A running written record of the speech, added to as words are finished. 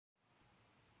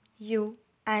you,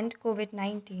 and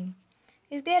Covid-19.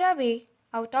 Is there a way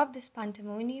out of this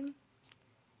pandemonium?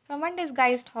 From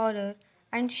undisguised horror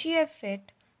and sheer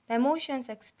fright, the emotions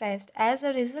expressed as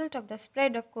a result of the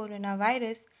spread of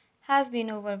coronavirus has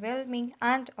been overwhelming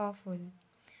and awful.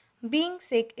 Being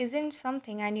sick isn't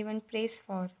something anyone prays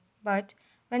for, but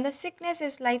when the sickness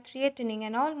is life threatening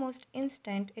and almost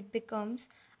instant, it becomes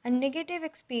a negative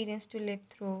experience to live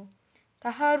through.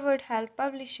 The Harvard Health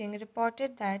Publishing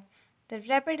reported that the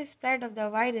rapid spread of the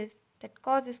virus that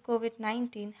causes COVID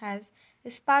 19 has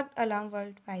sparked alarm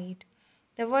worldwide.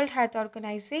 The World Health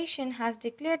Organization has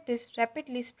declared this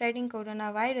rapidly spreading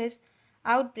coronavirus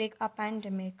outbreak a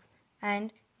pandemic,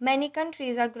 and many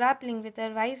countries are grappling with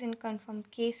a rise in confirmed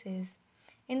cases.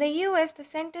 In the US, the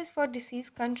Centers for Disease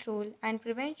Control and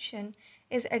Prevention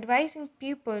is advising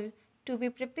people to be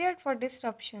prepared for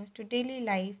disruptions to daily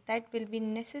life that will be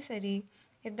necessary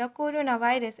if the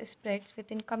coronavirus spreads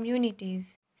within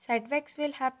communities. Setbacks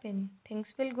will happen,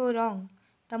 things will go wrong.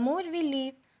 The more we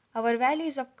leave our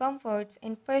valleys of comforts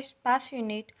in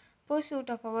passionate pursuit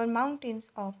of our mountains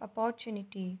of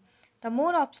opportunity, the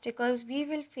more obstacles we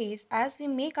will face as we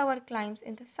make our climbs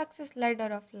in the success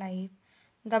ladder of life.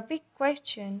 The big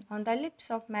question on the lips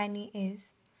of many is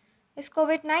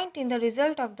COVID 19 the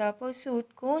result of the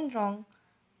pursuit gone wrong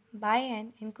by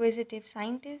an inquisitive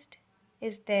scientist?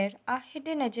 Is there a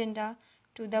hidden agenda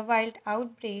to the wild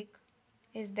outbreak?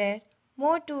 Is there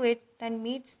more to it than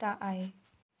meets the eye?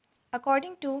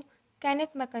 According to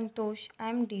Kenneth McIntosh,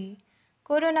 MD,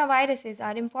 coronaviruses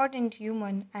are important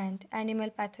human and animal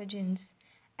pathogens.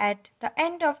 At the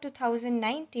end of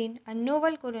 2019, a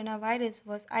novel coronavirus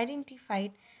was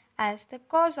identified as the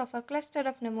cause of a cluster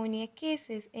of pneumonia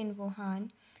cases in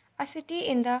Wuhan, a city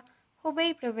in the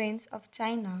Hubei province of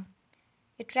China.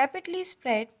 It rapidly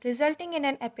spread, resulting in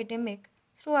an epidemic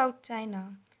throughout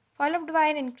China, followed by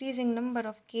an increasing number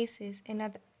of cases in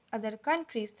other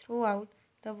countries throughout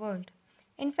the world.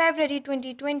 In February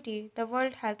 2020, the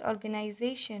World Health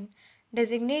Organization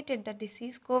designated the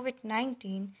disease COVID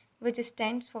 19, which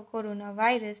stands for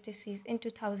coronavirus disease, in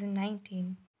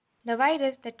 2019. The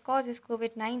virus that causes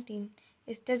COVID 19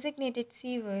 is designated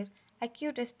severe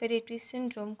acute respiratory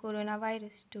syndrome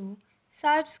coronavirus 2,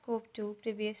 SARS-CoV-2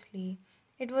 previously.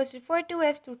 It was referred to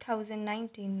as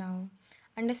 2019 now.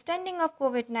 Understanding of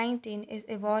COVID 19 is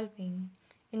evolving.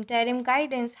 Interim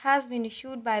guidance has been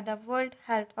issued by the World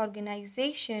Health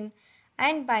Organization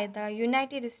and by the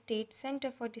United States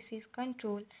Center for Disease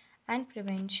Control and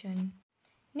Prevention.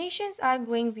 Nations are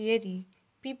growing weary,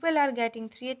 people are getting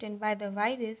threatened by the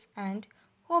virus, and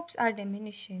hopes are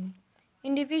diminishing.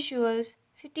 Individuals,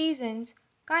 citizens,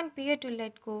 can't bear to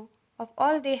let go of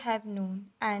all they have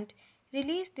known and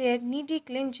release their needy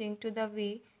clinging to the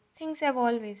way things have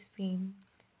always been.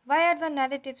 Why are the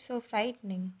narratives so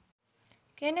frightening?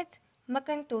 Kenneth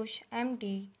McIntosh,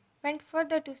 MD, went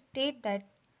further to state that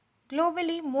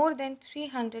globally more than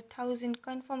 300,000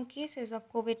 confirmed cases of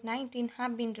COVID 19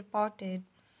 have been reported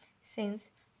since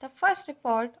the first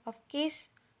report of case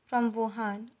from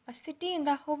Wuhan, a city in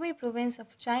the Hubei province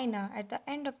of China at the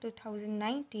end of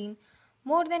 2019.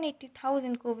 More than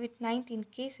 80,000 COVID 19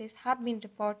 cases have been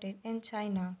reported in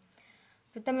China,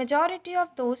 with the majority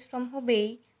of those from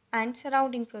Hubei and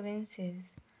surrounding provinces.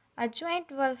 A joint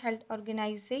World Health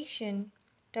Organization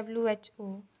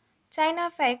 (WHO) China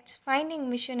Facts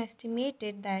Finding Mission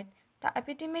estimated that the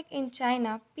epidemic in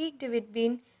China peaked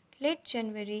between late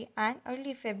January and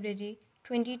early February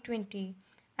 2020,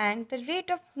 and the rate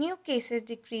of new cases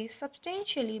decreased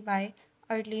substantially by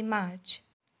early March.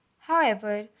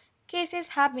 However, cases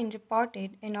have been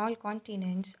reported in all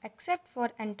continents except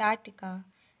for Antarctica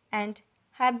and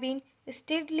have been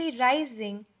steadily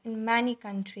rising in many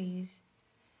countries.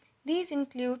 These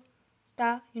include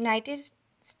the United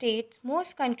States,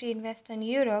 most countries in Western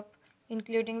Europe,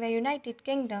 including the United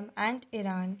Kingdom and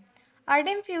Iran. Are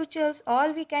dim futures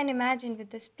all we can imagine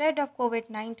with the spread of COVID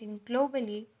 19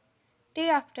 globally? Day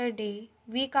after day,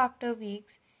 week after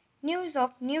week, news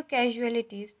of new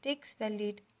casualties takes the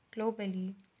lead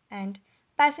globally, and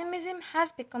pessimism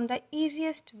has become the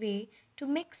easiest way to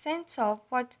make sense of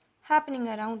what's happening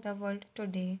around the world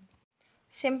today.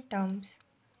 Symptoms.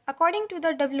 According to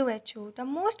the WHO, the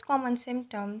most common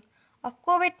symptoms of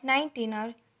COVID 19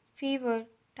 are fever,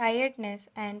 tiredness,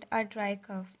 and a dry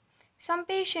cough. Some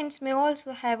patients may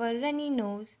also have a runny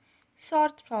nose, sore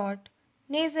throat,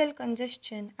 nasal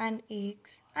congestion and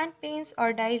aches, and pains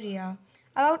or diarrhea.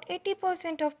 About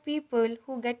 80% of people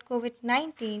who get COVID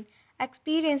 19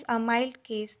 experience a mild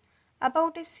case,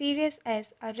 about as serious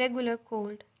as a regular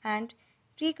cold, and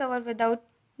recover without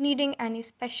needing any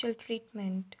special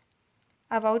treatment.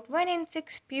 About 1 in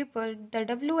 6 people, the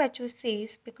WHO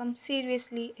says, become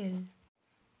seriously ill.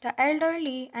 The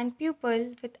elderly and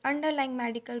people with underlying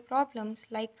medical problems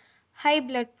like high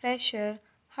blood pressure,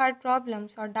 heart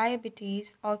problems, or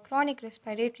diabetes, or chronic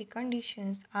respiratory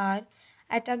conditions are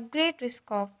at a great risk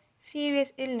of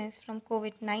serious illness from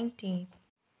COVID 19.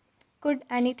 Could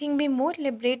anything be more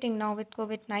liberating now with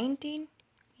COVID 19?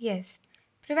 Yes,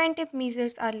 preventive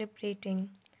measures are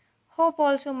liberating. Hope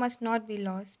also must not be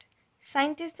lost.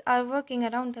 Scientists are working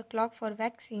around the clock for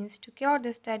vaccines to cure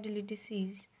this deadly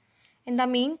disease. In the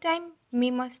meantime,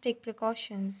 we must take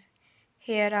precautions.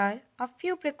 Here are a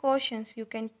few precautions you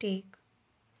can take.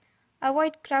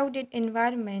 Avoid crowded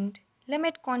environment,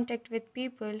 limit contact with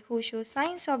people who show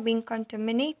signs of being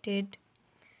contaminated,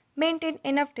 maintain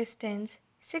enough distance,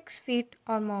 6 feet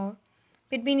or more,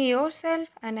 between yourself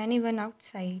and anyone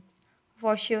outside.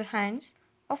 Wash your hands,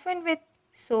 often with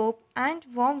soap and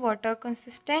warm water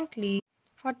consistently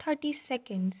for 30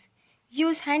 seconds.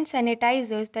 Use hand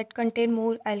sanitizers that contain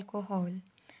more alcohol.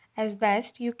 As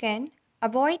best you can,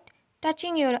 avoid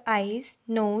touching your eyes,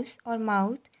 nose, or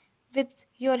mouth with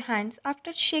your hands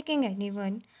after shaking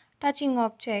anyone, touching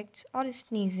objects, or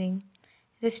sneezing.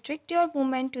 Restrict your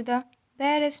movement to the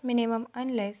barest minimum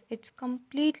unless it's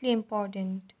completely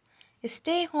important.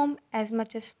 Stay home as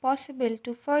much as possible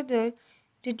to further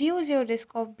reduce your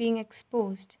risk of being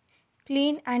exposed.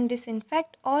 Clean and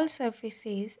disinfect all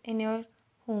surfaces in your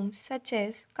home, such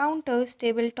as counters,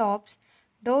 tabletops,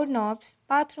 doorknobs,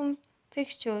 bathroom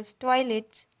fixtures,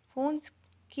 toilets, phones,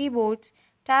 keyboards,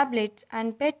 tablets,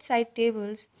 and bedside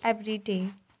tables every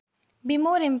day. Be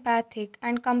more empathic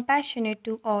and compassionate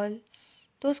to all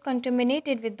those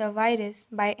contaminated with the virus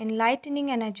by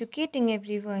enlightening and educating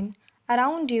everyone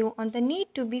around you on the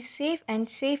need to be safe and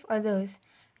save others.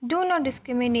 Do not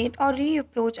discriminate or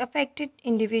reapproach affected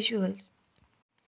individuals.